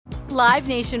Live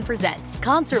Nation presents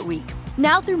Concert Week.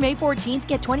 Now through May 14th,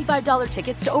 get $25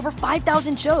 tickets to over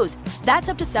 5,000 shows. That's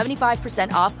up to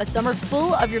 75% off a summer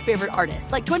full of your favorite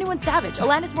artists like 21 Savage,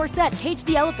 Alanis Morissette, Cage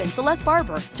the Elephant, Celeste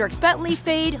Barber, Dierks Bentley,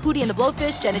 Fade, Hootie and the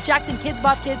Blowfish, Janet Jackson, Kidz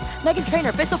Bop Kids, Meghan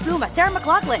Trainor, Peso Pluma, Sarah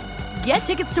McLachlan. Get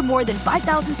tickets to more than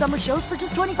 5,000 summer shows for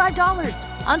just $25.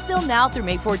 Until now through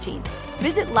May 14th.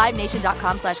 Visit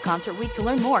LiveNation.com/Concert Week to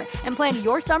learn more and plan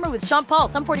your summer with Sean Paul,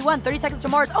 Sum 41, 30 Seconds to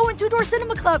Mars, and Two Door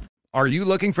Cinema Club. Are you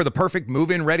looking for the perfect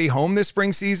move-in ready home this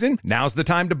spring season? Now's the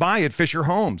time to buy at Fisher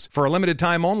Homes. For a limited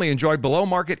time only, enjoy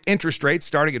below-market interest rates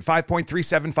starting at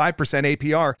 5.375%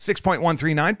 APR,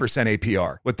 6.139%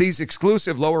 APR. With these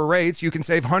exclusive lower rates, you can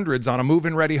save hundreds on a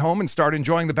move-in ready home and start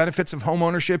enjoying the benefits of home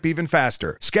ownership even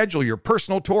faster. Schedule your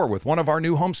personal tour with one of our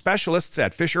new home specialists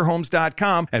at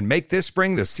FisherHomes.com and make this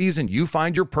spring the season you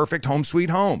find your perfect home sweet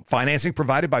home. Financing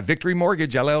provided by Victory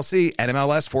Mortgage, LLC,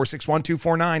 NMLS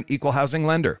 461249, Equal Housing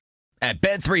Lender. At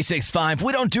Bet365,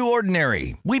 we don't do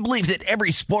ordinary. We believe that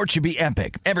every sport should be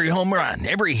epic. Every home run,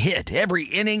 every hit, every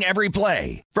inning, every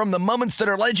play. From the moments that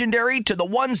are legendary to the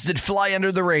ones that fly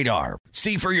under the radar.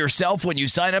 See for yourself when you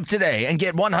sign up today and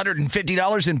get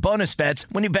 $150 in bonus bets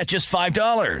when you bet just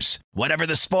 $5. Whatever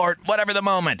the sport, whatever the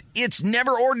moment, it's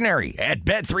never ordinary at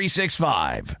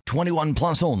Bet365. 21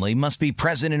 plus only. Must be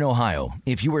present in Ohio.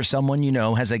 If you or someone you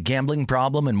know has a gambling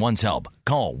problem and wants help,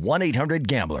 call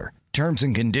 1-800-GAMBLER. Terms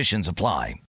and conditions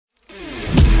apply.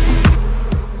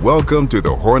 Welcome to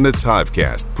the Hornets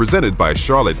Hivecast, presented by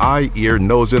Charlotte Eye, Ear,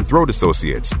 Nose, and Throat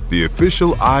Associates, the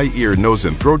official eye, ear, nose,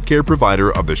 and throat care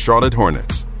provider of the Charlotte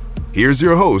Hornets. Here's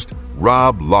your host,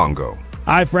 Rob Longo.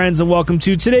 Hi, friends, and welcome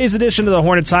to today's edition of the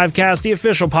Hornets Hivecast, the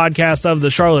official podcast of the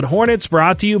Charlotte Hornets,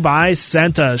 brought to you by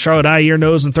Senta, Charlotte Eye, Ear,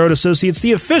 Nose, and Throat Associates,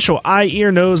 the official eye,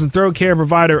 ear, nose, and throat care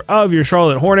provider of your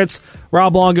Charlotte Hornets.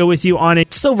 Rob Longo with you on a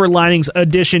Silver Linings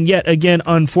edition, yet again,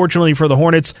 unfortunately for the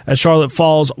Hornets, as Charlotte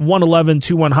falls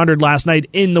 111-100 last night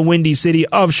in the Windy City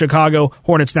of Chicago.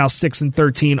 Hornets now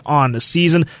 6-13 on the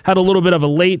season. Had a little bit of a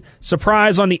late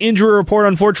surprise on the injury report,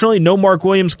 unfortunately. No Mark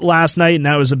Williams last night, and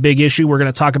that was a big issue. We're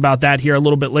going to talk about that here a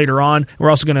little bit later on. We're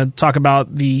also going to talk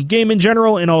about the game in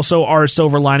general and also our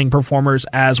Silver Lining performers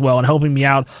as well. And helping me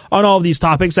out on all of these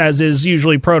topics, as is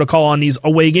usually protocol on these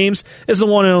away games, is the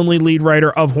one and only lead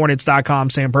writer of Hornets.com,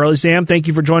 Sam Perley. Sam, thank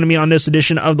you for joining me on this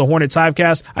edition of the Hornets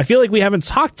Hivecast. I feel like we haven't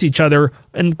talked to each other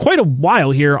in quite a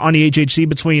while here on the HHC,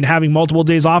 between having multiple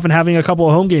days off and having a couple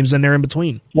of home games in there in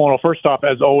between. Well, first off,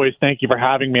 as always, thank you for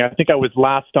having me. I think I was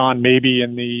last on maybe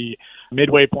in the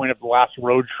midway point of the last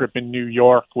road trip in New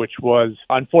York, which was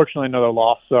unfortunately another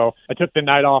loss. So I took the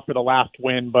night off for the last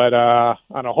win, but I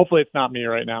don't know. Hopefully it's not me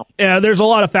right now. Yeah, there's a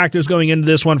lot of factors going into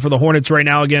this one for the Hornets right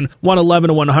now. Again,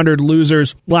 111-100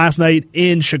 losers last night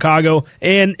in Chicago.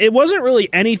 And it wasn't really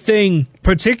anything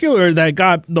particular that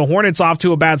got the Hornets off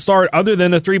to a bad start other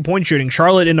than the three-point shooting.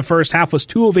 Charlotte in the first half was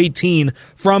 2 of 18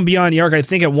 from beyond the arc. I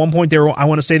think at one point they were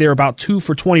about 2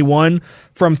 for 21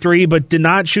 from three, but did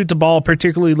not shoot the ball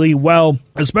particularly well,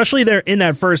 especially there in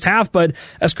that first half. But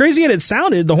as crazy as it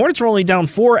sounded, the Hornets were only down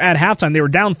 4 at halftime. They were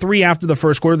down 3 after the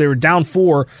first quarter. They were down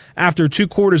 4 after 2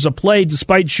 quarters of play,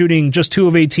 despite shooting just 2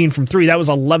 of 18 from 3. That was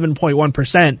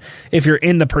 11.1% if you're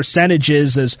in the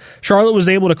percentages, as Charlotte was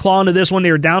able to claw into this one.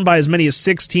 They were down by as many as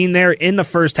 16 there in the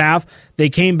first half. They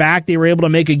came back. They were able to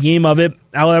make a game of it.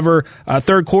 However,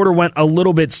 third quarter went a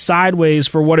little bit sideways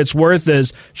for what it's worth,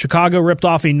 as Chicago ripped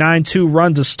off a 9-2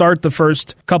 run to start the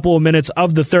first couple of minutes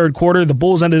of the third quarter. The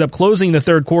Bulls ended up closing the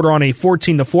third quarter on a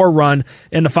 14-4 run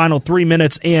in the final 3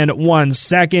 minutes and 1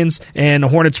 second, and the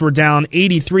Hornets were down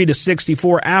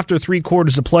 83-64 after 3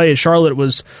 quarters of play, as Charlotte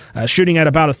was shooting at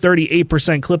about a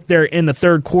 38% clip there in the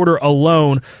third quarter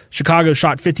alone. Chicago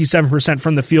shot 57%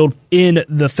 from the field in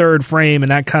the third frame,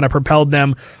 and that kind of propelled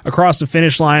them across the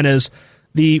finish line, as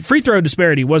the free throw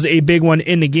disparity was a big one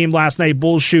in the game last night.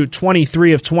 Bulls shoot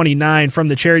 23 of 29 from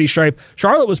the charity stripe.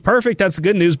 Charlotte was perfect. That's the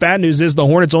good news. Bad news is the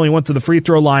Hornets only went to the free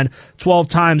throw line 12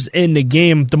 times in the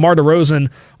game. DeMar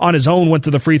DeRozan on his own went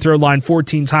to the free throw line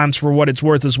 14 times for what it's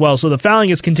worth as well. So the fouling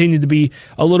has continued to be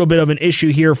a little bit of an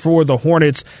issue here for the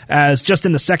Hornets, as just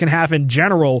in the second half in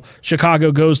general,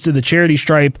 Chicago goes to the charity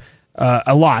stripe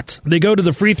a lot. They go to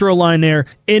the free throw line there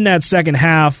in that second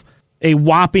half, a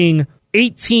whopping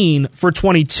 18 for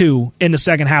 22 in the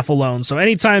second half alone. So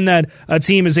anytime that a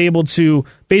team is able to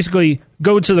basically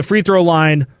go to the free throw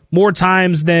line more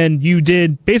times than you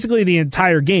did basically the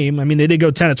entire game. I mean, they did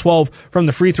go 10 of 12 from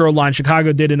the free throw line.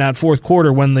 Chicago did in that fourth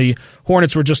quarter when the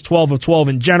Hornets were just 12 of 12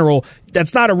 in general.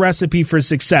 that's not a recipe for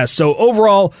success. So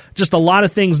overall, just a lot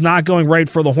of things not going right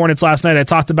for the Hornets last night. I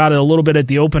talked about it a little bit at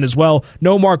the Open as well.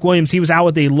 No Mark Williams. He was out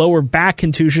with a lower back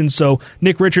contusion, so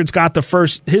Nick Richards got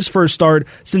his first start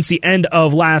since the end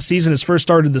of last season, his first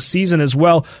start of the season as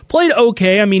well. Played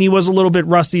okay. I mean, he was a little bit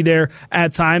rusty there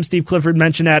at times. Steve Clifford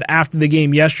mentioned that after the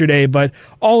game yesterday, but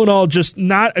all in all, just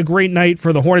not a great night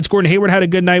for the Hornets. Gordon Hayward had a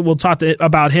good night. We'll talk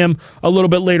about him a little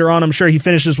bit later on. I'm sure he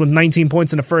finishes with 19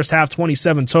 points in the first half,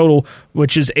 27 total,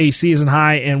 which is a season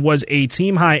high and was a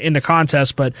team high in the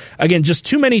contest. But again, just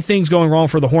too many things going wrong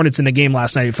for the Hornets in the game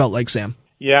last night, it felt like, Sam.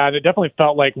 Yeah, it definitely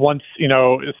felt like once,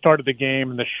 it started the game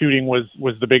and the shooting was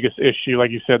the biggest issue.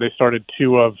 Like you said, they started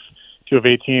 2 of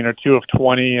 18 or 2 of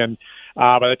 20. And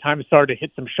by the time it started to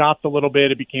hit some shots a little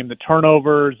bit, it became the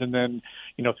turnovers. And then,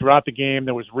 throughout the game,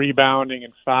 there was rebounding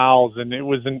and fouls. And it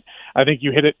wasn't, I think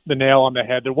you hit the nail on the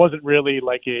head. There wasn't really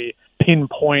like a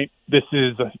pinpoint, this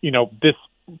is, this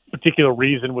particular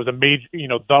reason was a major,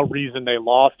 the reason they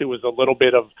lost. It was a little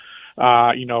bit of,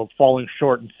 falling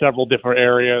short in several different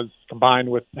areas, combined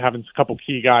with having a couple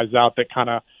key guys out that kind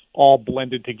of all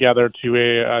blended together to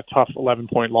a tough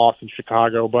 11-point loss in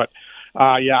Chicago. But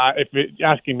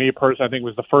asking me personally, I think it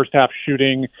was the first half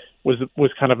shooting was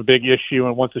kind of a big issue.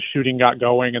 And once the shooting got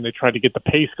going and they tried to get the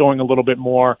pace going a little bit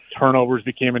more, turnovers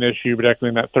became an issue. But actually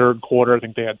in that third quarter, I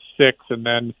think they had 6. And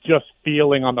then just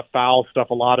feeling on the foul stuff,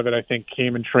 a lot of it, I think,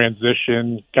 came in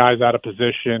transition, guys out of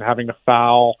position, having to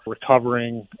foul,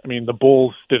 recovering. I mean, the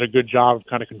Bulls did a good job of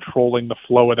kind of controlling the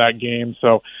flow of that game.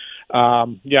 So, a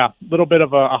little bit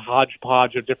of a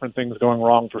hodgepodge of different things going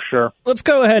wrong for sure. Let's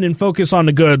go ahead and focus on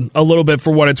the good a little bit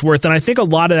for what it's worth. And I think a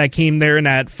lot of that came there in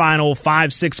that final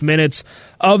 5-6 minutes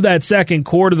of that second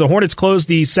quarter. The Hornets closed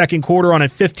the second quarter on a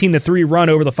 15-3 run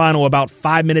over the final about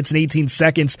 5 minutes and 18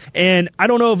 seconds. And I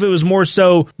don't know if it was more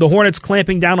so the Hornets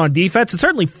clamping down on defense. It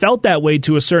certainly felt that way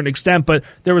to a certain extent, but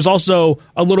there was also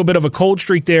a little bit of a cold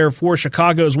streak there for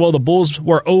Chicago as well. The Bulls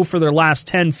were 0 for their last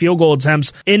 10 field goal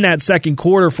attempts in that second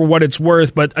quarter for what it's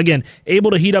worth. But again,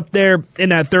 able to heat up there in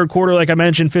that third quarter, like I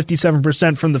mentioned,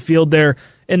 57% from the field there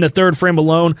in the third frame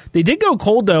alone. They did go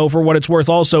cold, though, for what it's worth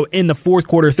also in the fourth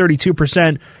quarter,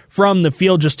 32% from the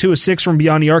field, just 2 of 6 from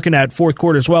beyond the arc in that fourth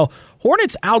quarter as well.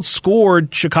 Hornets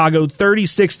outscored Chicago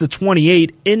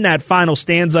 36-28 in that final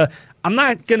stanza. I'm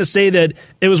not going to say that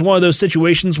it was one of those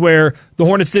situations where the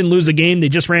Hornets didn't lose a game, they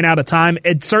just ran out of time.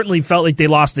 It certainly felt like they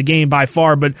lost the game by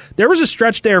far, but there was a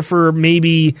stretch there for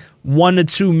maybe 1 to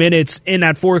 2 minutes in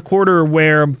that fourth quarter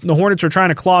where the Hornets were trying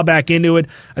to claw back into it.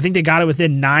 I think they got it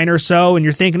within 9 or so, and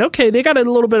you're thinking, okay, they got a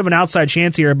little bit of an outside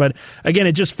chance here, but again,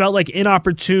 it just felt like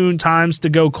inopportune times to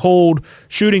go cold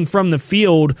shooting from the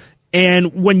field.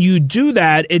 And when you do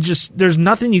that, there's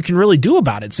nothing you can really do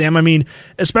about it, Sam. I mean,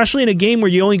 especially in a game where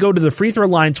you only go to the free throw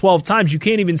line 12 times, you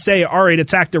can't even say, all right,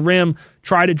 attack the rim,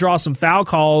 try to draw some foul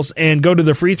calls, and go to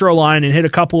the free throw line and hit a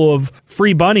couple of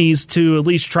free bunnies to at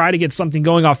least try to get something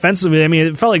going offensively. I mean,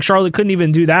 it felt like Charlotte couldn't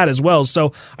even do that as well.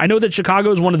 So I know that Chicago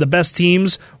is one of the best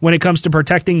teams when it comes to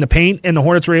protecting the paint, and the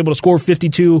Hornets were able to score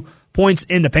 52 points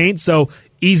in the paint. So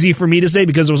easy for me to say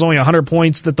because it was only 100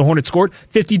 points that the Hornets scored.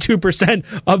 52%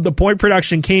 of the point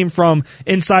production came from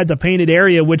inside the painted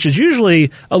area, which is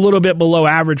usually a little bit below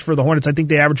average for the Hornets. I think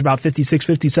they average about 56,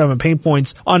 57 paint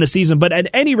points on the season. But at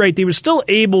any rate, they were still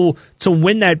able to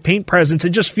win that paint presence.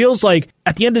 It just feels like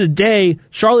at the end of the day,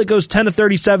 Charlotte goes 10 to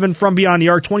 37 from beyond the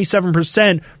arc,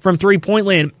 27% from three-point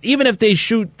land. Even if they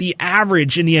shoot the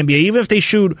average in the NBA, even if they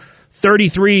shoot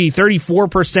 33,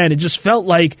 34%. It just felt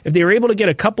like if they were able to get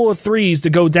a couple of threes to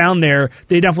go down there,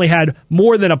 they definitely had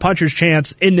more than a puncher's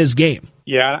chance in this game.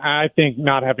 Yeah, I think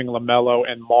not having LaMelo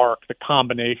and Mark, the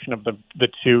combination of the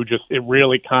two, it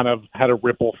really kind of had a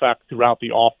ripple effect throughout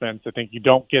the offense. I think you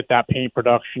don't get that paint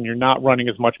production. You're not running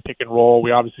as much pick and roll.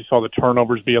 We obviously saw the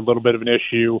turnovers be a little bit of an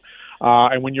issue.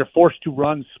 And when you're forced to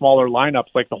run smaller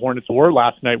lineups like the Hornets were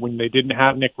last night when they didn't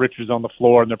have Nick Richards on the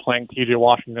floor and they're playing T.J.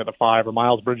 Washington at the 5 or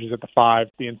Miles Bridges at the 5,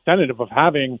 the incentive of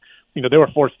having, they were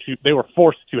forced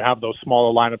to have those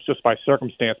smaller lineups just by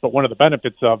circumstance. But one of the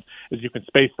benefits of is you can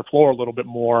space the floor a little bit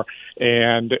more.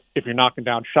 And if you're knocking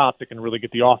down shots, it can really get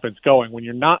the offense going. When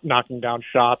you're not knocking down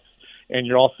shots, and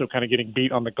you're also kind of getting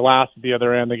beat on the glass at the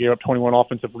other end. They gave up 21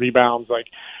 offensive rebounds.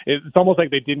 It's almost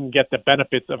like they didn't get the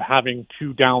benefits of having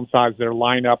to downsize their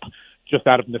lineup just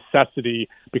out of necessity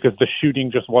because the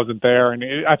shooting just wasn't there.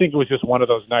 And I think it was just one of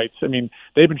those nights. I mean,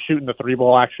 they've been shooting the three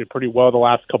ball actually pretty well the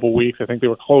last couple of weeks. I think they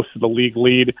were close to the league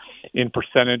lead in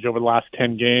percentage over the last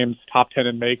 10 games, top 10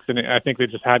 in makes. And I think they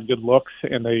just had good looks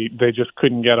and they just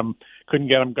couldn't get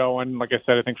them going. Like I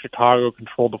said, I think Chicago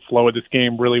controlled the flow of this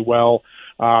game really well.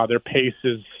 Their pace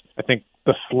is, I think,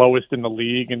 the slowest in the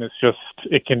league, and it's just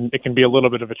it can be a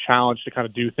little bit of a challenge to kind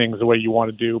of do things the way you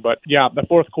want to do. But yeah, the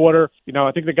fourth quarter,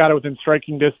 I think they got it within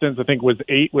striking distance. I think it was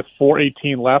 8 with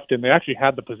 4:18 left, and they actually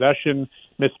had the possession,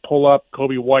 missed pull-up.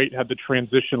 Kobe White had the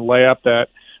transition layup that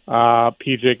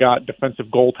PJ got defensive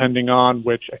goaltending on,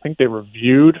 which I think they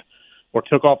reviewed or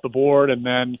took off the board, and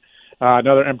then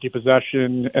another empty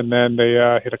possession, and then they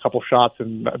hit a couple shots,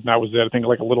 and that was it. I think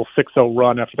like a little 6-0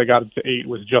 run after they got into 8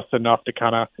 was just enough to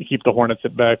kind of keep the Hornets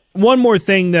at bay. One more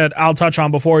thing that I'll touch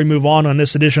on before we move on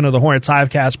this edition of the Hornets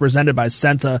Hivecast presented by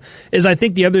Senta is I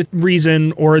think the other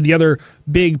reason or the other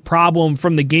big problem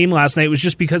from the game last night was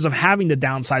just because of having the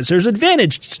downsize. There's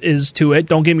advantages to it,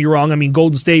 don't get me wrong. I mean,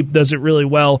 Golden State does it really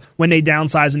well when they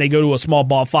downsize and they go to a small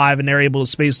ball 5 and they're able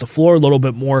to space the floor a little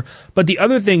bit more. But the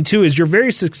other thing, too, is you're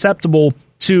very susceptible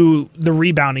to the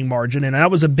rebounding margin, and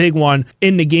that was a big one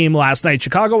in the game last night.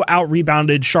 Chicago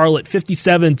out-rebounded Charlotte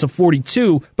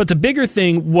 57-42, but the bigger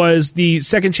thing was the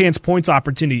second chance points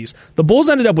opportunities. The Bulls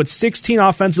ended up with 16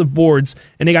 offensive boards,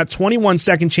 and they got 21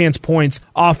 second chance points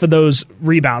off of those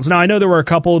rebounds. Now, I know there were a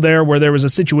couple there where there was a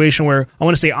situation where I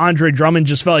want to say Andre Drummond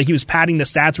just felt like he was padding the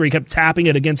stats where he kept tapping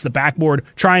it against the backboard,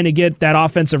 trying to get that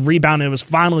offensive rebound, and it was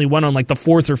finally went on like the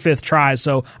 4th or 5th try.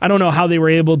 So I don't know how they were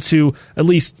able to at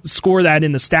least score that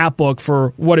in the stat book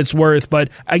for what it's worth. But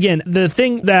again, the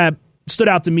thing that stood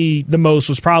out to me the most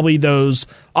was probably those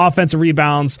offensive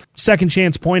rebounds, second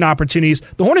chance point opportunities.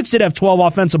 The Hornets did have 12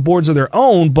 offensive boards of their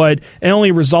own, but it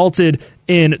only resulted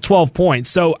in 12 points.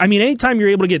 So, I mean, anytime you're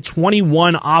able to get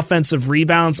 21 offensive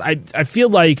rebounds, I feel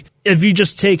like if you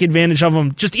just take advantage of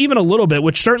them just even a little bit,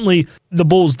 which certainly the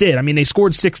Bulls did. I mean, they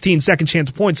scored 16 second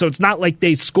chance points, so it's not like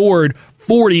they scored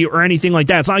 40 or anything like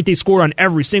that. It's not like they scored on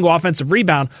every single offensive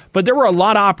rebound, but there were a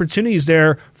lot of opportunities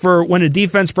there for when a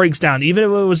defense breaks down. Even if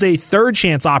it was a third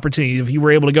chance opportunity, if you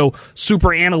were able to go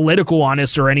super analytical on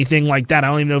this or anything like that. I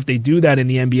don't even know if they do that in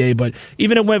the NBA, but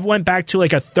even if it went back to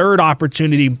like a third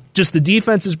opportunity, just the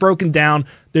defense is broken down.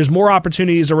 There's more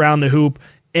opportunities around the hoop,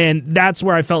 and that's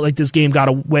where I felt like this game got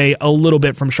away a little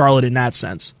bit from Charlotte in that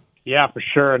sense. Yeah, for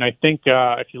sure. And I think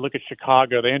if you look at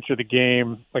Chicago, they entered the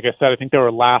game, like I said, I think they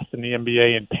were last in the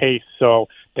NBA in pace. So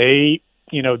they,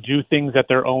 do things at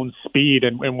their own speed.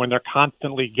 And when they're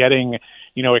constantly getting,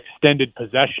 extended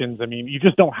possessions, I mean, you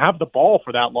just don't have the ball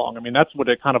for that long. I mean, that's what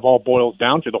it kind of all boils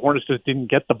down to. The Hornets just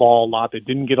didn't get the ball a lot. They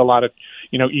didn't get a lot of,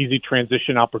 easy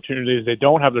transition opportunities. They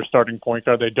don't have their starting point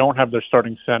guard. They don't have their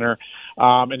starting center.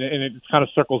 And it kind of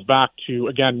circles back to,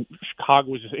 again,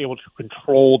 Chicago was just able to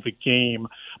control the game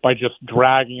by just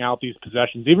dragging out these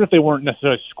possessions, even if they weren't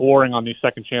necessarily scoring on these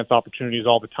second chance opportunities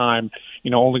all the time,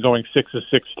 only going 6 of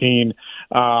 16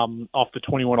 off the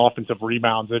 21 offensive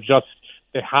rebounds.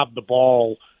 They have the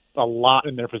ball a lot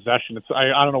in their possession.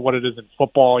 I don't know what it is in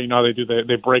football.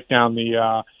 They break down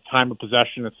the time of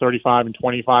possession at 35 and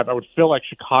 25. I would feel like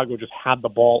Chicago just had the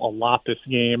ball a lot this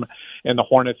game, and the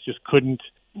Hornets just couldn't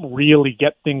really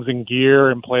get things in gear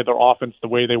and play their offense the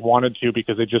way they wanted to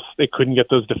because they couldn't get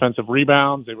those defensive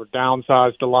rebounds. They were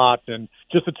downsized a lot, and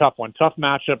just a tough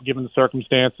matchup given the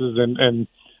circumstances. And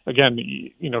again,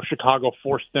 Chicago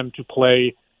forced them to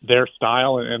play their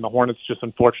style, and the Hornets just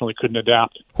unfortunately couldn't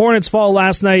adapt. Hornets fall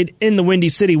last night in the Windy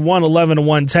City,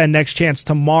 111-110. Next chance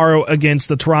tomorrow against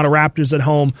the Toronto Raptors at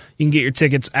home. You can get your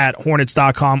tickets at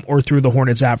Hornets.com or through the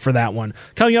Hornets app for that one.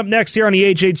 Coming up next here on the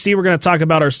HHC, we're going to talk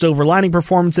about our silver lining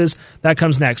performances. That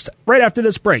comes next, right after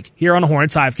this break, here on the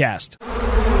Hornets Hivecast.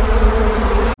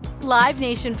 Live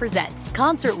Nation presents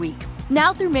Concert Week.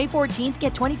 Now through May 14th,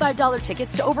 get $25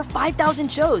 tickets to over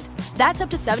 5,000 shows. That's up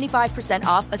to 75%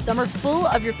 off a summer full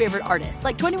of your favorite artists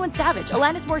like 21 Savage,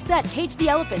 Alanis Morissette, Cage the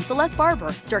Elephant, Celeste Barber,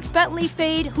 Dierks Bentley,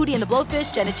 Fade, Hootie and the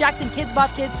Blowfish, Janet Jackson, Kidz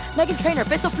Bop Kids, Meghan Trainor,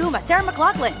 Peso Pluma, Sarah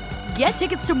McLachlan. Get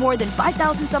tickets to more than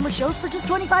 5,000 summer shows for just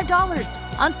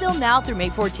 $25. On sale now through May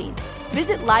 14th.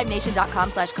 Visit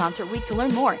livenation.com/Concert Week to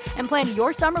learn more and plan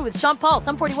your summer with Sean Paul,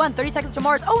 Sum 41, 30 Seconds to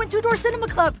Mars, and Two Door Cinema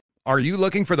Club. Are you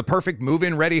looking for the perfect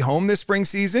move-in ready home this spring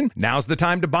season? Now's the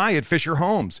time to buy at Fisher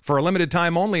Homes. For a limited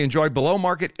time only, enjoy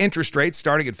below-market interest rates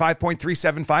starting at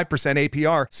 5.375%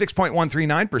 APR,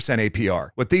 6.139% APR.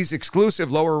 With these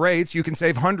exclusive lower rates, you can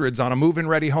save hundreds on a move-in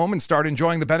ready home and start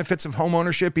enjoying the benefits of home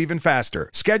ownership even faster.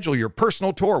 Schedule your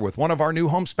personal tour with one of our new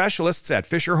home specialists at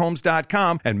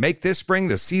FisherHomes.com and make this spring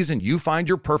the season you find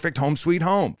your perfect home sweet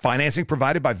home. Financing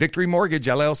provided by Victory Mortgage,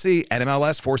 LLC,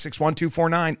 NMLS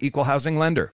 461249, Equal Housing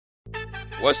Lender.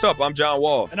 What's up? I'm John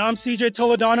Wall. And I'm CJ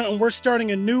Toledano, and we're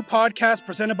starting a new podcast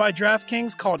presented by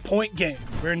DraftKings called Point Game.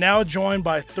 We're now joined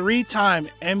by three-time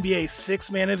NBA Sixth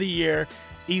Man of the Year,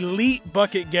 elite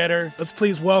bucket getter. Let's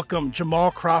please welcome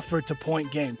Jamal Crawford to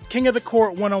Point Game. King of the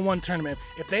Court one-on-one tournament.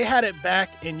 If they had it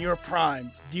back in your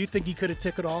prime, do you think you could have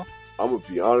took it all? I'm going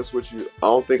to be honest with you. I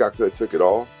don't think I could have took it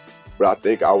all, but I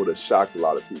think I would have shocked a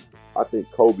lot of people. I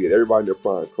think Kobe and everybody in their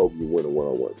prime, Kobe would win a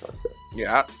one-on-one contest.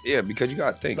 Yeah, because you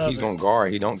got to think he's going to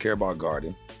guard. He don't care about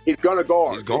guarding. He's going to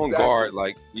guard. He's going to guard.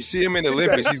 Like, you see him in the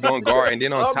Olympics, he's going to guard. And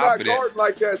then on top of that. I'm not guarding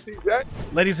like that, CJ.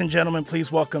 Ladies and gentlemen,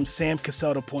 please welcome Sam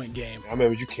Cassell to Point Game. I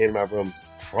remember you came out from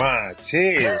crying,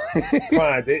 tears.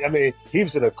 Crying. I mean, he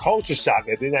was in a culture shock.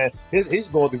 And then he's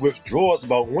going through withdrawals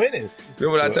about winning.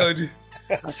 Remember what I told you?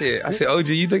 I said, OG,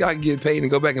 you think I can get paid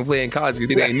and go back and play in college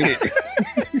because it ain't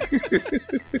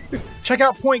it? Check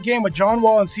out Point Game with John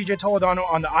Wall and CJ Toledano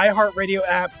on the iHeartRadio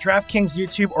app, DraftKings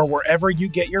YouTube, or wherever you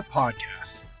get your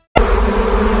podcasts.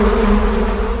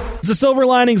 It's a Silver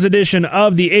Linings edition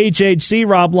of the HHC.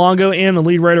 Rob Longo and the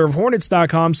lead writer of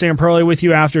Hornets.com, Sam Perley, with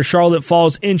you after Charlotte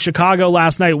falls in Chicago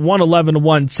last night,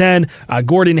 111-110.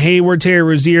 Gordon Hayward, Terry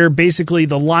Rozier, basically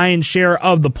the lion's share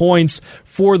of the points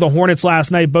for the Hornets last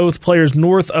night. Both players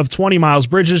north of 20. Miles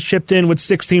Bridges chipped in with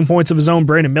 16 points of his own.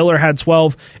 Brandon Miller had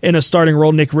 12 in a starting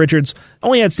role. Nick Richards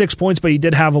only had 6 points, but he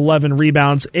did have 11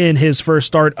 rebounds in his first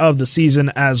start of the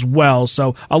season as well.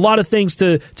 So a lot of things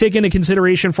to take into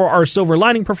consideration for our Silver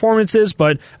Lining performances,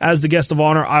 but as the guest of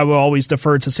honor, I will always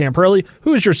defer to Sam Perley.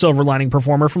 Who is your Silver Lining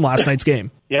performer from last night's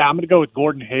game? Yeah, I'm going to go with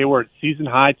Gordon Hayward. Season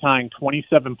high, tying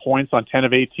 27 points on 10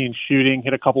 of 18 shooting,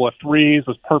 hit a couple of threes,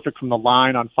 was perfect from the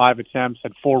line on 5 attempts,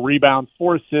 had 4 rebounds,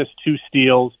 4 assists, 2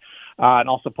 steals, and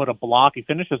also put a block. He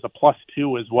finished as a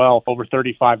 +2 as well, over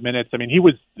 35 minutes. I mean, he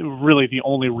was really the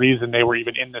only reason they were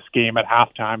even in this game at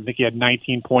halftime. I think he had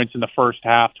 19 points in the first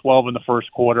half, 12 in the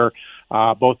first quarter.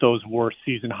 Both those were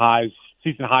season high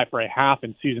for a half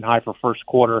and season high for first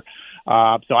quarter.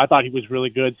 So I thought he was really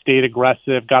good, stayed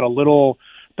aggressive,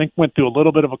 went through a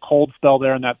little bit of a cold spell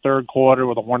there in that third quarter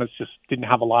where the Hornets just didn't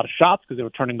have a lot of shots because they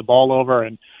were turning the ball over,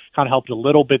 and kind of helped a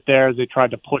little bit there as they tried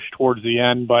to push towards the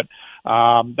end. But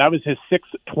that was his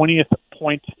sixth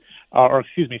 20-point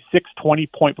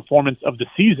performance of the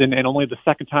season, and only the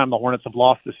second time the Hornets have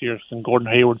lost this year since Gordon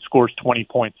Hayward scores 20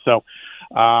 points. So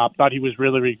thought he was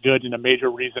really, really good, and a major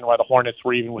reason why the Hornets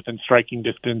were even within striking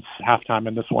distance halftime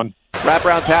in this one.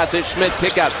 Wraparound passage, Schmidt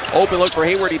pick up, open look for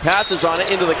Hayward, he passes on it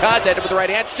into the contact with the right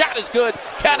hand, shot is good,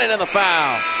 Cannon and the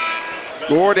foul.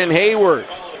 Gordon Hayward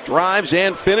drives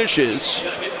and finishes,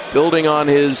 building on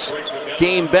his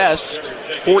game best,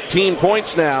 14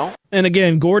 points now. And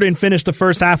again, Gordon finished the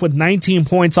first half with 19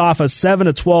 points off of 7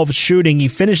 of 12 shooting. He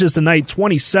finishes the night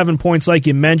 27 points, like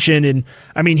you mentioned. And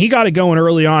I mean, he got it going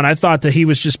early on. I thought that he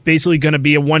was just basically going to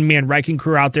be a one-man wrecking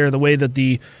crew out there the way that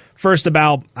the first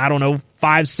about,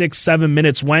 5, 6, 7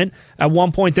 minutes went. At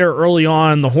one point there early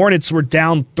on, the Hornets were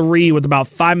down 3 with about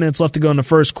 5 minutes left to go in the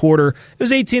first quarter. It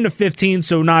was 18-15,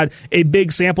 so not a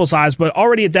big sample size, but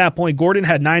already at that point, Gordon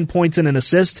had 9 points and an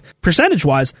assist.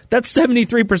 Percentage-wise, that's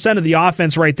 73% of the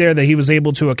offense right there that he was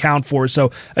able to account for. So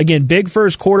again, big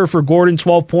first quarter for Gordon,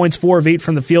 12 points, 4 of 8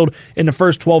 from the field in the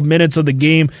first 12 minutes of the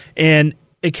game, and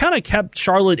it kind of kept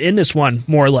Charlotte in this one,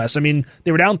 more or less. I mean,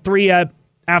 they were down 3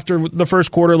 after the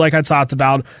first quarter, like I talked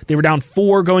about. They were down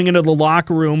 4 going into the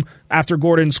locker room after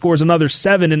Gordon scores another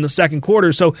 7 in the second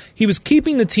quarter. So he was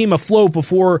keeping the team afloat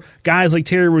before guys like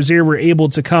Terry Rozier were able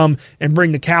to come and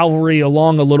bring the cavalry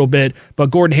along a little bit.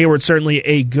 But Gordon Hayward, certainly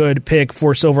a good pick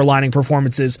for Silver Lining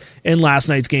performances in last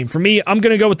night's game. For me, I'm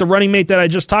going to go with the running mate that I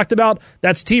just talked about.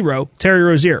 That's T-Row, Terry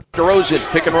Rozier. DeRozan,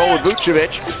 pick and roll with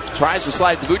Vucevic. Tries to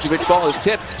slide to Vucevic. Ball is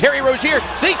tipped. Terry Rozier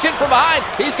sneaks in from behind.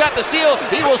 He's got the steal.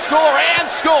 He will score and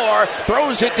score.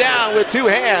 Throws it down with 2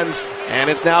 hands. And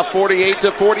it's now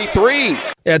 48-43.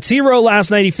 Yeah, T-Row last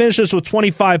night, he finishes with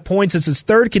 25 points. It's his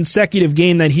 3rd consecutive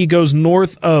game that he goes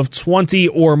north of 20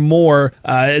 or more.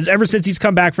 Ever since he's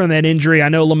come back from that injury, I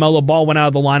know LaMelo Ball went out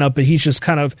of the lineup, but he's just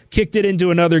kind of kicked it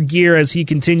into another gear as he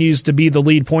continues to be the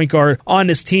lead point guard on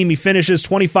this team. He finishes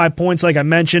 25 points, like I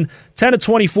mentioned, 10 of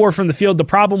 24 from the field. The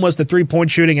problem was the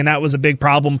 3-point shooting, and that was a big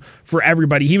problem for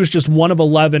everybody. He was just 1 of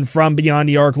 11 from beyond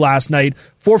the arc last night.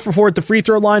 4 for 4 at the free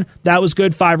throw line. That was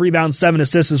good. 5 rebounds, 7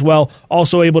 assists as well.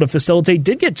 Also able to facilitate.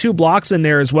 Did get 2 blocks in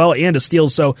there as well and a steal.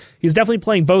 So he's definitely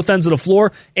playing both ends of the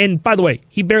floor. And by the way,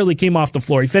 he barely came off the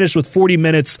floor. He finished with 40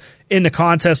 minutes in the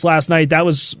contest last night. That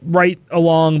was right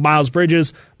along Miles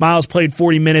Bridges. Miles played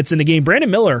 40 minutes in the game. Brandon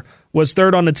Miller was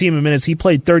third on the team in minutes. He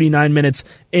played 39 minutes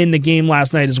in the game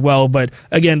last night as well. But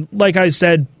again, like I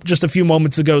said just a few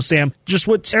moments ago, Sam, just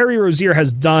what Terry Rozier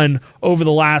has done over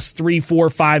the last 3, 4,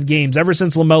 5 games, ever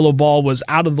since LaMelo Ball was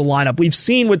out of the lineup. We've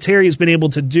seen what Terry has been able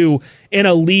to do in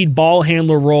a lead ball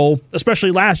handler role,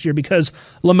 especially last year because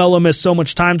LaMelo missed so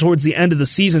much time towards the end of the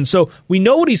season. So we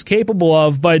know what he's capable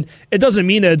of, but it doesn't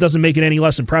mean that it doesn't make it any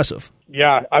less impressive.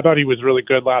 Yeah, I thought he was really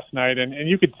good last night, and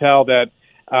you could tell that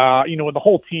when the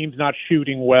whole team's not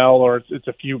shooting well or it's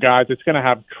a few guys, it's going to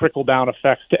have trickle-down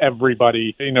effects to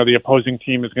everybody. The opposing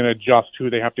team is going to adjust who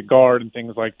they have to guard and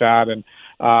things like that. And,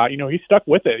 he stuck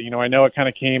with it. I know it kind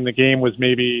of the game was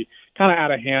maybe kind of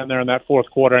out of hand there in that fourth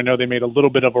quarter. I know they made a little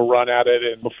bit of a run at it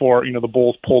and before, the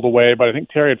Bulls pulled away. But I think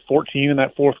Terry had 14 in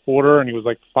that fourth quarter, and he was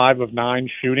like 5 of 9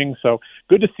 shooting. So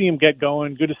good to see him get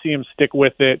going. Good to see him stick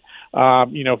with it.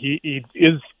 He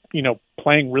is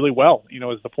playing really well,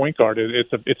 as the point guard.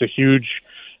 It's a huge,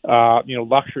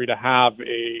 luxury to have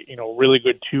a, really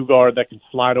good 2 guard that can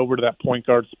slide over to that point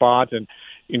guard spot. And,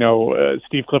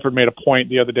 Steve Clifford made a point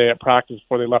the other day at practice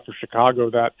before they left for Chicago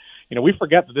that, we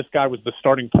forget that this guy was the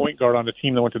starting point guard on a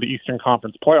team that went to the Eastern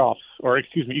Conference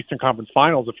Eastern Conference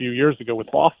Finals a few years ago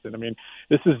with Boston. I mean,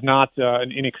 this is not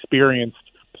an inexperienced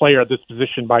player at this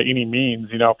position by any means.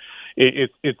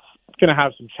 It's going to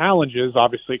have some challenges,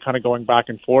 obviously, kind of going back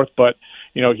and forth. But,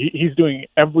 he's doing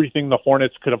everything the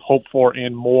Hornets could have hoped for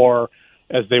and more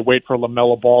as they wait for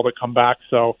LaMelo Ball to come back.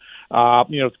 So,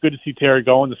 it's good to see Terry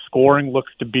going. The scoring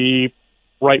looks to be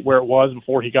right where it was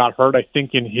before he got hurt. I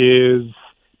think in his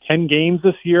 10 games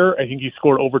this year, I think he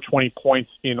scored over 20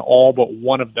 points in all but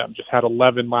one of them. Just had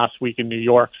 11 last week in New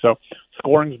York. So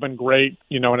scoring's been great,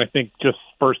 and I think just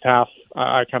first half,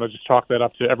 I kind of just chalked that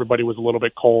up to everybody was a little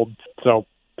bit cold. So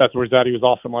that's where he's at. He was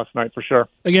awesome last night for sure.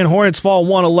 Again, Hornets fall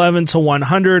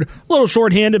 111-100. A little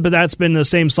shorthanded, but that's been the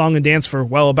same song and dance for,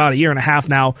 about a year and a half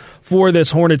now for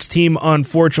this Hornets team,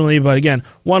 unfortunately. But again,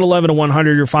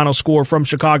 111-100, your final score from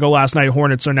Chicago last night.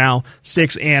 Hornets are now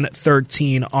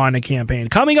 6-13 on the campaign.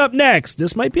 Coming up next,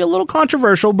 this might be a little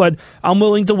controversial, but I'm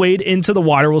willing to wade into the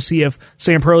water. We'll see if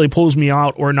Sam Perley pulls me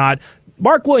out or not.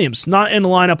 Mark Williams, not in the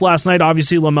lineup last night.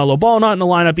 Obviously, LaMelo Ball not in the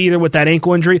lineup either with that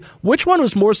ankle injury. Which one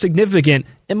was more significant?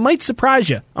 It might surprise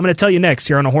you. I'm going to tell you next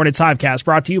here on the Hornets Hivecast,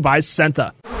 brought to you by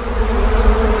Senta.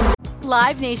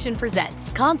 Live Nation presents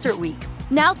Concert Week.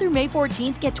 Now through May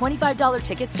 14th, get $25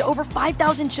 tickets to over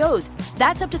 5,000 shows.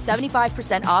 That's up to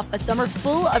 75% off a summer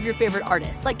full of your favorite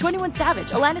artists like 21 Savage,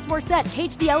 Alanis Morissette,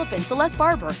 Cage the Elephant, Celeste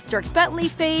Barber, Dierks Bentley,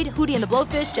 Fade, Hootie and the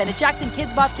Blowfish, Janet Jackson,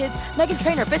 Kids Bop Kids, Meghan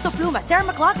Trainor, Peso Pluma, Sarah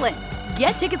McLachlan.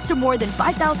 Get tickets to more than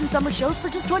 5,000 summer shows for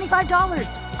just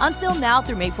 $25. On sale now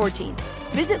through May 14th.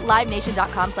 Visit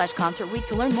LiveNation.com/Concert Week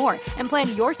to learn more and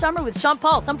plan your summer with Sean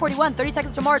Paul, Sum 41, 30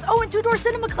 Seconds to Mars, and Two Door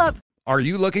Cinema Club. Are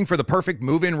you looking for the perfect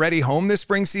move-in ready home this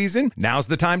spring season? Now's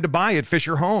the time to buy at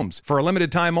Fisher Homes. For a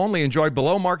limited time only, enjoy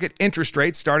below-market interest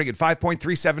rates starting at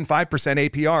 5.375%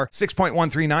 APR,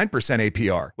 6.139%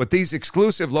 APR. With these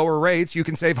exclusive lower rates, you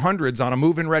can save hundreds on a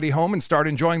move-in ready home and start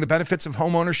enjoying the benefits of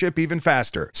home ownership even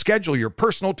faster. Schedule your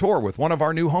personal tour with one of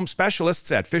our new home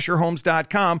specialists at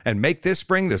FisherHomes.com and make this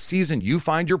spring the season you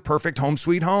find your perfect home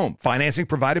sweet home. Financing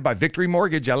provided by Victory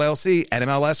Mortgage, LLC,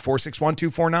 NMLS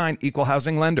 461249, Equal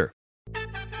Housing Lender.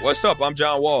 What's up? I'm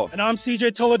John Wall. And I'm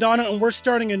CJ Toledano, and we're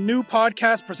starting a new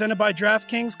podcast presented by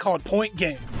DraftKings called Point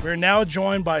Game. We're now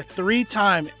joined by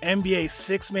 3-time NBA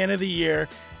Sixth Man of the Year,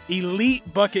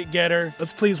 elite bucket getter.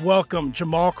 Let's please welcome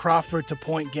Jamal Crawford to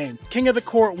Point Game. King of the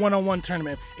Court one-on-one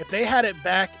tournament. If they had it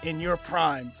back in your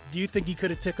prime, do you think you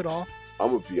could have took it all? I'm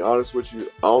going to be honest with you.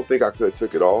 I don't think I could have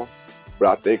took it all, but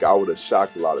I think I would have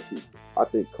shocked a lot of people. I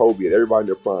think Kobe and everybody in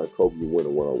their prime, Kobe would win a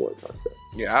one-on-one contest.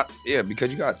 Yeah, because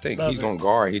you got to think, he's going to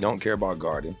guard. He don't care about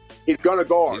guarding. He's going to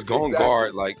guard. He's going to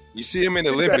guard. Like, you see him in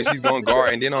the Olympics, he's going to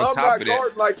guard. And then on top of that. I'm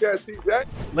not like that, CJ.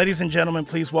 Ladies and gentlemen,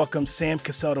 please welcome Sam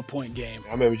Cassell to Point Game.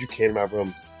 I remember you came in my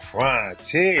room crying,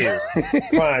 tears,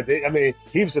 crying. I mean,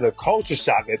 he was in a culture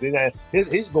shock. And then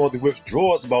he's going through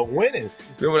withdrawals about winning.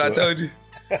 Remember what I told you?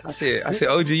 I said,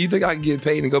 OG, you think I can get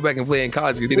paid and go back and play in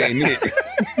college? You think they need it?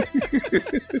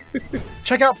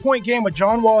 Check out Point Game with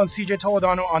John Wall and CJ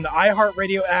Toledano on the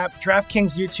iHeartRadio app,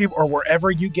 DraftKings YouTube, or wherever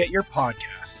you get your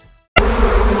podcasts.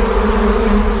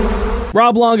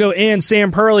 Rob Longo and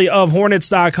Sam Perley of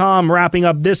Hornets.com wrapping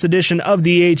up this edition of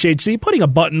the HHC, putting a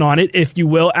button on it, if you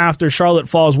will, after Charlotte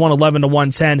falls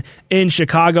 111-110 in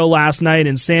Chicago last night.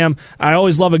 And Sam, I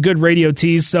always love a good radio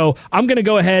tease, so I'm going to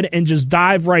go ahead and just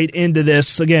dive right into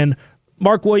this. Again,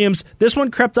 Mark Williams, this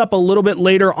one crept up a little bit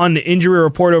later on the injury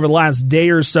report over the last day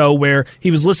or so, where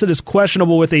he was listed as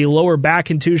questionable with a lower back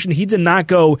contusion. He did not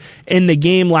go in the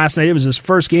game last night. It was his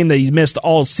first game that he's missed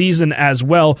all season as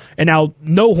well. And now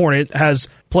no Hornet has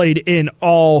played in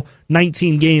all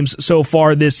 19 games so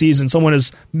far this season. Someone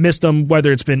has missed them,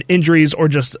 whether it's been injuries or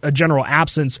just a general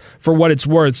absence for what it's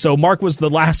worth. So Mark was the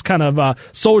last kind of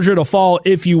soldier to fall,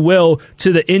 if you will,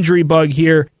 to the injury bug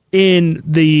here in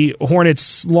the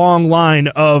Hornets' long line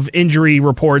of injury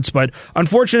reports. But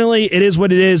unfortunately, it is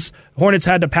what it is. Hornets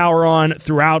had to power on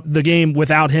throughout the game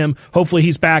without him. Hopefully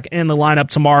he's back in the lineup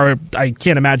tomorrow. I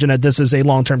can't imagine that this is a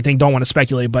long-term thing. Don't want to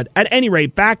speculate. But at any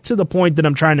rate, back to the point that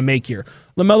I'm trying to make here.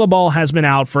 LaMelo Ball has been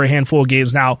out for a handful of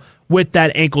games now with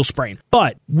that ankle sprain.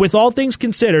 But with all things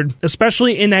considered,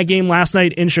 especially in that game last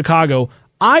night in Chicago,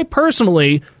 I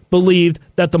personally believed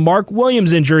that the Mark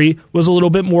Williams injury was a little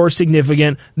bit more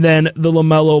significant than the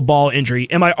LaMelo Ball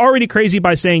injury. Am I already crazy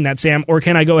by saying that, Sam, or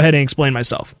can I go ahead and explain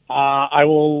myself? I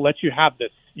will let you have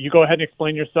this. You go ahead and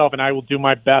explain yourself, and I will do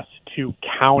my best to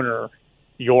counter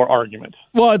your argument.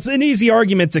 Well, it's an easy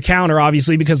argument to counter,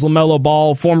 obviously, because LaMelo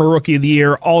Ball, former Rookie of the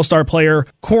Year, All-Star player,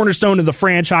 cornerstone of the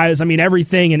franchise. I mean,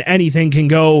 everything and anything can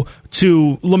go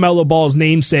to LaMelo Ball's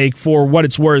namesake for what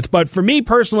it's worth. But for me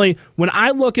personally, when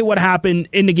I look at what happened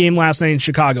in the game last night in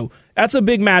Chicago, that's a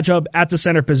big matchup at the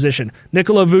center position.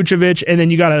 Nikola Vucevic, and then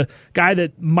you got a guy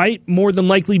that might more than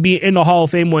likely be in the Hall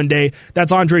of Fame one day.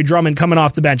 That's Andre Drummond coming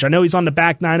off the bench. I know he's on the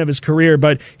back nine of his career,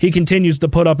 but he continues to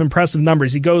put up impressive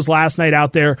numbers. He goes last night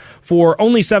out there for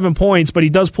only 7 points, but he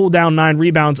does pull down 9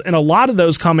 rebounds, and a lot of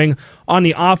those coming on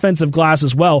the offensive glass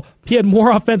as well. He had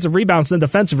more offensive rebounds than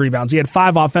defensive rebounds. He had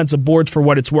 5 offensive boards for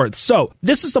what it's worth. So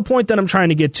this is the point that I'm trying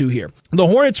to get to here. The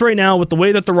Hornets right now, with the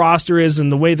way that the roster is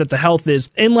and the way that the health is,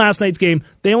 in last night's game,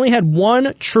 they only had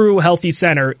one true healthy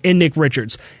center in Nick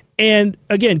Richards. And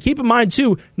again, keep in mind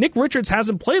too, Nick Richards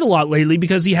hasn't played a lot lately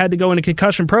because he had to go into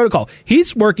concussion protocol.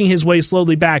 He's working his way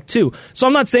slowly back too. So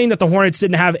I'm not saying that the Hornets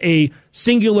didn't have a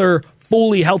singular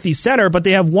fully healthy center, but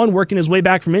they have one working his way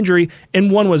back from injury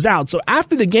and one was out. So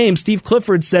after the game, Steve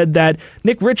Clifford said that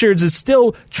Nick Richards is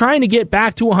still trying to get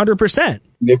back to 100%.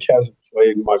 Nick hasn't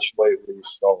played much lately,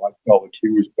 so I felt like he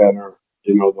was better,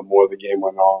 the more the game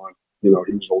went on. He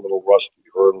was a little rusty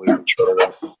early in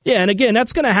Charles. Yeah, and again,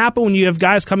 that's going to happen when you have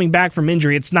guys coming back from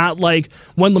injury. It's not like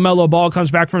when LaMelo Ball comes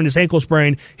back from his ankle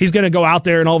sprain, he's going to go out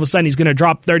there and all of a sudden he's going to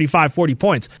drop 35, 40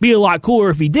 points. Be a lot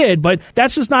cooler if he did, but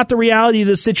that's just not the reality of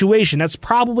the situation. That's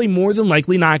probably more than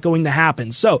likely not going to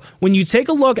happen. So when you take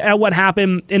a look at what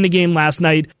happened in the game last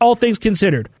night, all things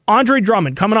considered, Andre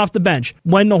Drummond coming off the bench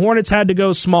when the Hornets had to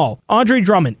go small. Andre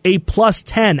Drummond, a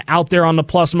 +10 out there on the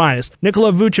plus-minus.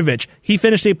 Nikola Vucevic, he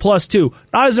finished a +2.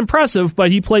 Not as impressive,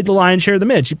 but he played the lion's share of the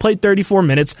minutes. He played 34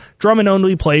 minutes. Drummond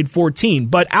only played 14.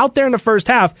 But out there in the first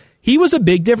half, he was a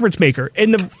big difference maker.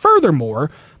 And furthermore,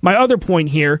 my other point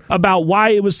here about why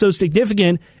it was so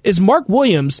significant is Mark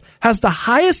Williams has the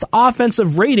highest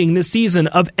offensive rating this season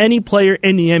of any player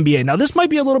in the NBA. Now, this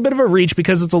might be a little bit of a reach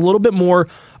because it's a little bit more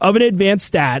of an advanced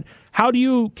stat. How do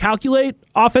you calculate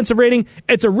offensive rating?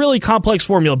 It's a really complex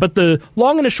formula, but the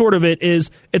long and the short of it is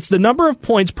it's the number of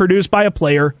points produced by a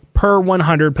player per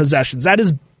 100 possessions. That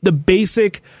is the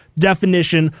basic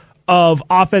definition of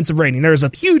offensive rating. There's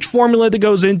a huge formula that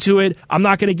goes into it. I'm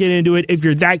not going to get into it. If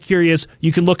you're that curious,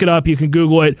 you can look it up. You can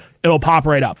Google it. It'll pop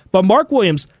right up. But Mark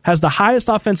Williams has the highest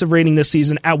offensive rating this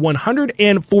season at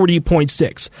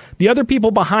 140.6. The other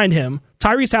people behind him,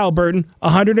 Tyrese Halliburton,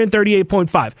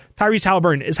 138.5. Tyrese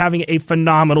Halliburton is having a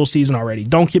phenomenal season already.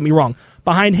 Don't get me wrong.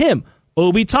 Behind him,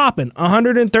 Obi Toppin,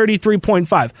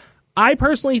 133.5. I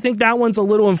personally think that one's a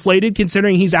little inflated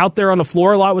considering he's out there on the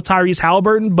floor a lot with Tyrese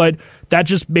Halliburton, but that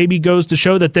just maybe goes to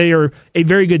show that they are a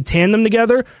very good tandem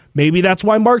together. Maybe that's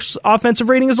why Mark's offensive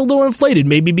rating is a little inflated,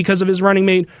 maybe because of his running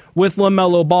mate with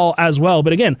LaMelo Ball as well.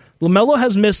 But again, LaMelo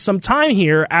has missed some time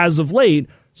here as of late,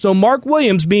 so Mark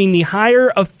Williams being the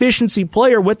higher efficiency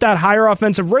player with that higher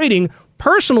offensive rating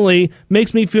personally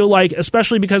makes me feel like,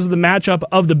 especially because of the matchup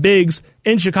of the bigs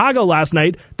in Chicago last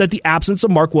night, that the absence of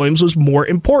Mark Williams was more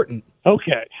important.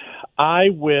 Okay, I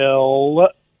will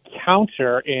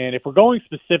counter, and if we're going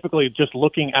specifically just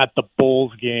looking at the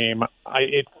Bulls game,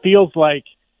 it feels like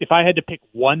if I had to pick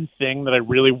one thing that I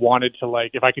really wanted to,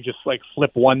 if I could just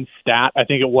flip one stat, I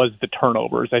think it was the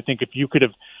turnovers. I think if you could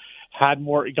have had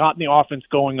more, gotten the offense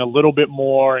going a little bit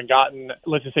more and gotten,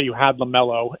 let's just say you had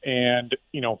LaMelo and,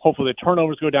 hopefully the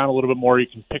turnovers go down a little bit more. You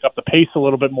can pick up the pace a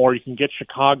little bit more. You can get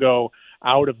Chicago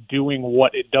out of doing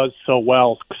what it does so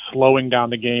well, slowing down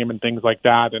the game and things like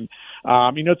that. And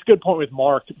It's a good point with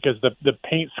Mark because the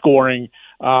paint scoring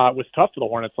was tough for the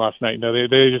Hornets last night.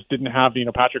 They just didn't have,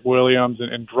 Patrick Williams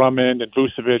and Drummond and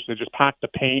Vucevic. They just packed the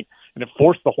paint, and it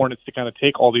forced the Hornets to kind of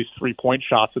take all these three-point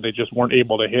shots that they just weren't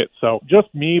able to hit. So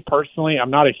just me personally,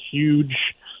 I'm not a huge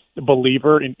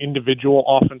believer in individual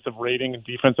offensive rating and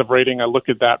defensive rating. I look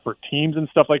at that for teams and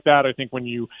stuff like that. I think when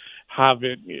you have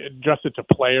it adjusted to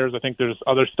players, I think there's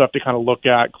other stuff to kind of look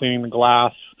at, cleaning the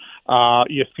glass,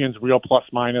 ESPN's real plus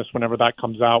minus whenever that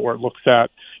comes out, where it looks at,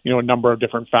 a number of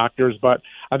different factors. But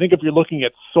I think if you're looking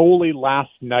at solely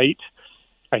last night,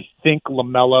 I think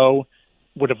LaMelo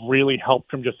would have really helped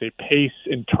from just a pace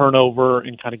and turnover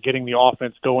and kind of getting the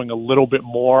offense going a little bit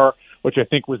more, which I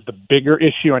think was the bigger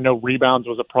issue. I know rebounds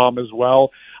was a problem as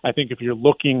well. I think if you're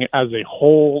looking as a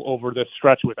whole over this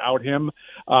stretch without him,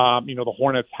 the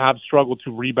Hornets have struggled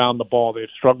to rebound the ball. They've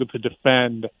struggled to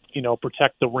defend,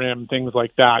 protect the rim, things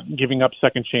like that, giving up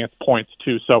second chance points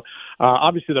too. So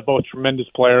obviously they're both tremendous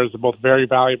players. They're both very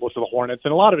valuable to the Hornets.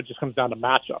 And a lot of it just comes down to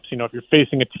matchups. If you're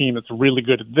facing a team that's really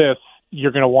good at this,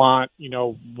 you're going to want,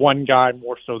 one guy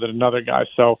more so than another guy.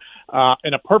 So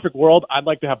in a perfect world, I'd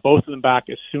like to have both of them back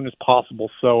as soon as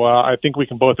possible. So I think we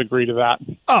can both agree to that.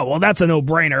 Oh, well, that's a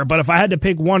no-brainer. But if I had to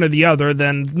pick one or the other,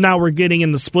 then now we're getting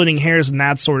into splitting hairs and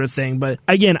that sort of thing. But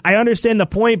again, I understand the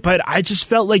point, but I just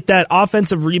felt like that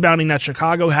offensive rebounding that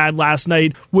Chicago had last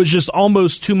night was just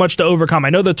almost too much to overcome.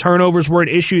 I know the turnovers were an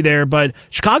issue there, but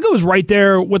Chicago was right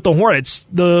there with the Hornets.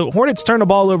 The Hornets turned the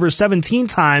ball over 17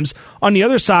 times. On the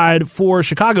other side, for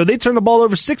Chicago, they turned the ball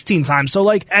over 16 times. So,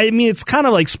 it's kind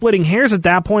of like splitting hairs at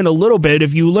that point a little bit.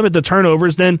 If you limit the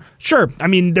turnovers, then sure.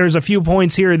 There's a few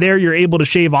points here or there you're able to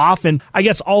shave off. And I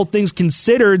guess all things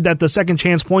considered that the second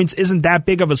chance points isn't that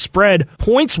big of a spread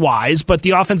points-wise, but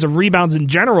the offensive rebounds in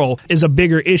general is a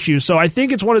bigger issue. So I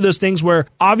think it's one of those things where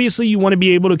obviously you want to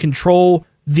be able to control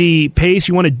the pace.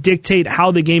 You want to dictate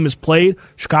how the game is played.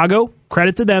 Chicago,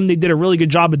 credit to them. They did a really good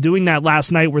job of doing that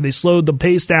last night where they slowed the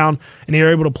pace down and they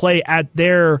were able to play at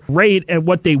their rate and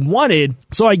what they wanted.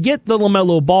 So I get the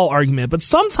LaMelo Ball argument, but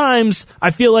sometimes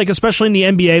I feel like, especially in the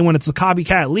NBA when it's a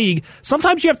copycat league,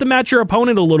 sometimes you have to match your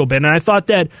opponent a little bit. And I thought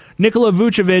that Nikola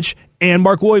Vucevic and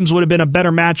Mark Williams would have been a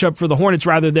better matchup for the Hornets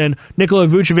rather than Nikola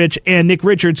Vucevic and Nick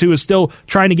Richards, who is still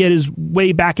trying to get his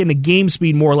way back into game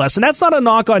speed more or less. And that's not a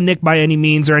knock on Nick by any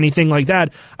means or anything like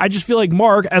that. I just feel like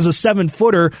Mark, as a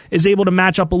 7-footer, is able to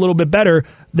match up a little bit better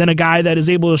than a guy that is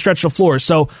able to stretch the floor.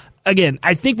 So again,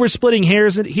 I think we're splitting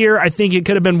hairs here. I think it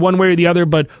could have been one way or the other,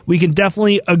 but we can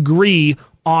definitely agree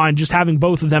on just having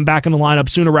both of them back in the lineup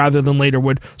sooner rather than later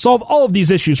would solve all of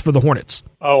these issues for the Hornets.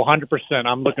 Oh, 100%.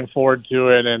 I'm looking forward to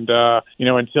it. And,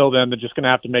 until then, they're just going to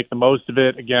have to make the most of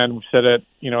it. Again, we've said it,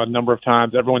 a number of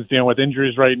times. Everyone's dealing with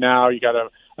injuries right now. You got to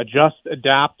adjust,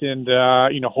 adapt, and,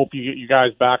 hope you get you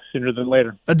guys back sooner than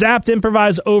later. Adapt,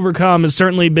 improvise, overcome has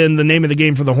certainly been the name of the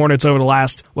game for the Hornets over the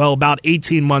last, about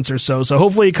 18 months or so. So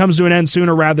hopefully it comes to an end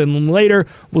sooner rather than later.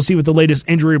 We'll see what the latest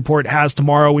injury report has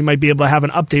tomorrow. We might be able to have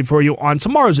an update for you on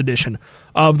tomorrow's edition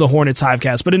of the Hornets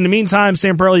Hivecast. But in the meantime,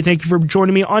 Sam Perley, thank you for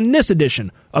joining me on this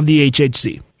edition of the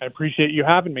HHC. I appreciate you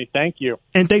having me. Thank you.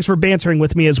 And thanks for bantering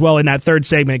with me as well in that third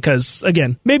segment because,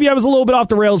 again, maybe I was a little bit off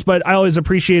the rails, but I always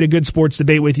appreciate a good sports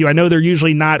debate with you. I know they're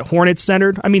usually not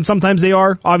Hornets-centered. Sometimes they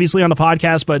are, obviously, on the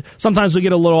podcast, but sometimes we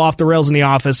get a little off the rails in the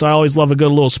office, so I always love a good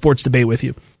little sports debate with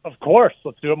you. Of course.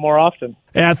 Let's do it more often.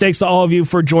 And thanks to all of you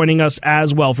for joining us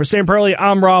as well. For Sam Perley,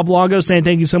 I'm Rob Longo saying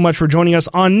thank you so much for joining us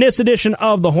on this edition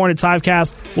of the Hornets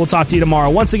Hivecast. We'll talk to you tomorrow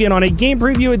once again on a game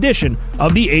preview edition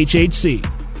of the HHC.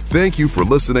 Thank you for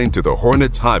listening to the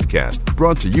Hornets Hivecast,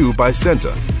 brought to you by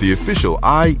Senta, the official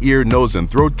eye, ear, nose, and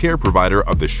throat care provider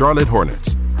of the Charlotte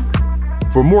Hornets.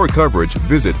 For more coverage,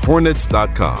 visit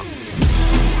Hornets.com.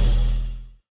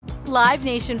 Live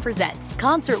Nation presents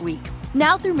Concert Week.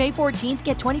 Now through May 14th,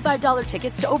 get $25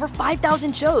 tickets to over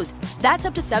 5,000 shows. That's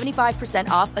up to 75%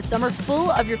 off a summer full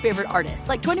of your favorite artists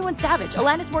like 21 Savage,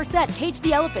 Alanis Morissette, Cage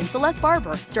the Elephant, Celeste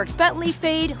Barber, Dierks Bentley,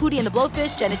 Fade, Hootie and the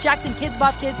Blowfish, Janet Jackson, Kidz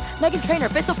Bop Kids, Meghan Trainor,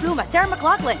 Peso Pluma, Sarah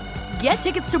McLachlan. Get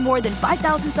tickets to more than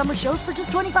 5,000 summer shows for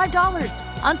just $25.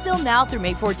 Until now through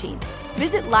May 14th.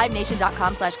 Visit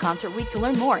LiveNation.com/concertweek to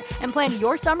learn more and plan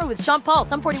your summer with Sean Paul,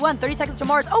 Sum 41, 30 Seconds to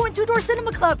Mars, and Two Door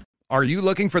Cinema Club. Are you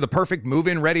looking for the perfect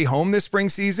move-in ready home this spring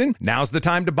season? Now's the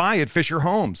time to buy at Fisher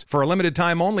Homes. For a limited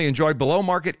time only, enjoy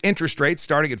below-market interest rates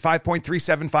starting at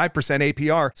 5.375%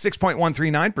 APR,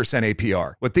 6.139%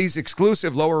 APR. With these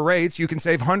exclusive lower rates, you can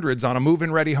save hundreds on a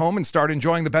move-in ready home and start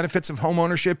enjoying the benefits of home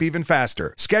ownership even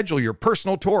faster. Schedule your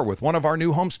personal tour with one of our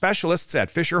new home specialists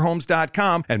at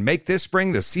FisherHomes.com and make this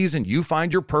spring the season you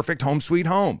find your perfect home sweet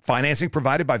home. Financing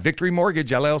provided by Victory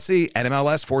Mortgage, LLC,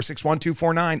 NMLS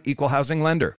 461249, Equal Housing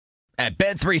Lender. At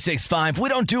Bet365, we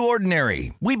don't do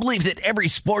ordinary. We believe that every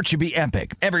sport should be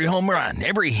epic. Every home run,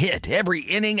 every hit, every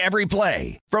inning, every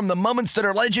play. From the moments that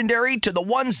are legendary to the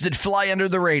ones that fly under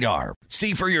the radar.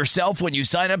 See for yourself when you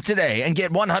sign up today and get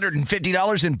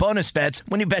 $150 in bonus bets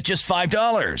when you bet just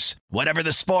 $5. Whatever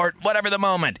the sport, whatever the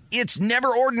moment, it's never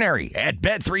ordinary at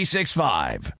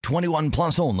Bet365. 21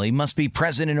 plus only. Must be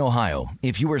present in Ohio.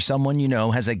 If you or someone you know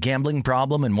has a gambling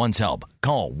problem and wants help,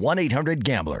 call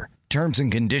 1-800-GAMBLER. Terms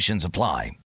and conditions apply.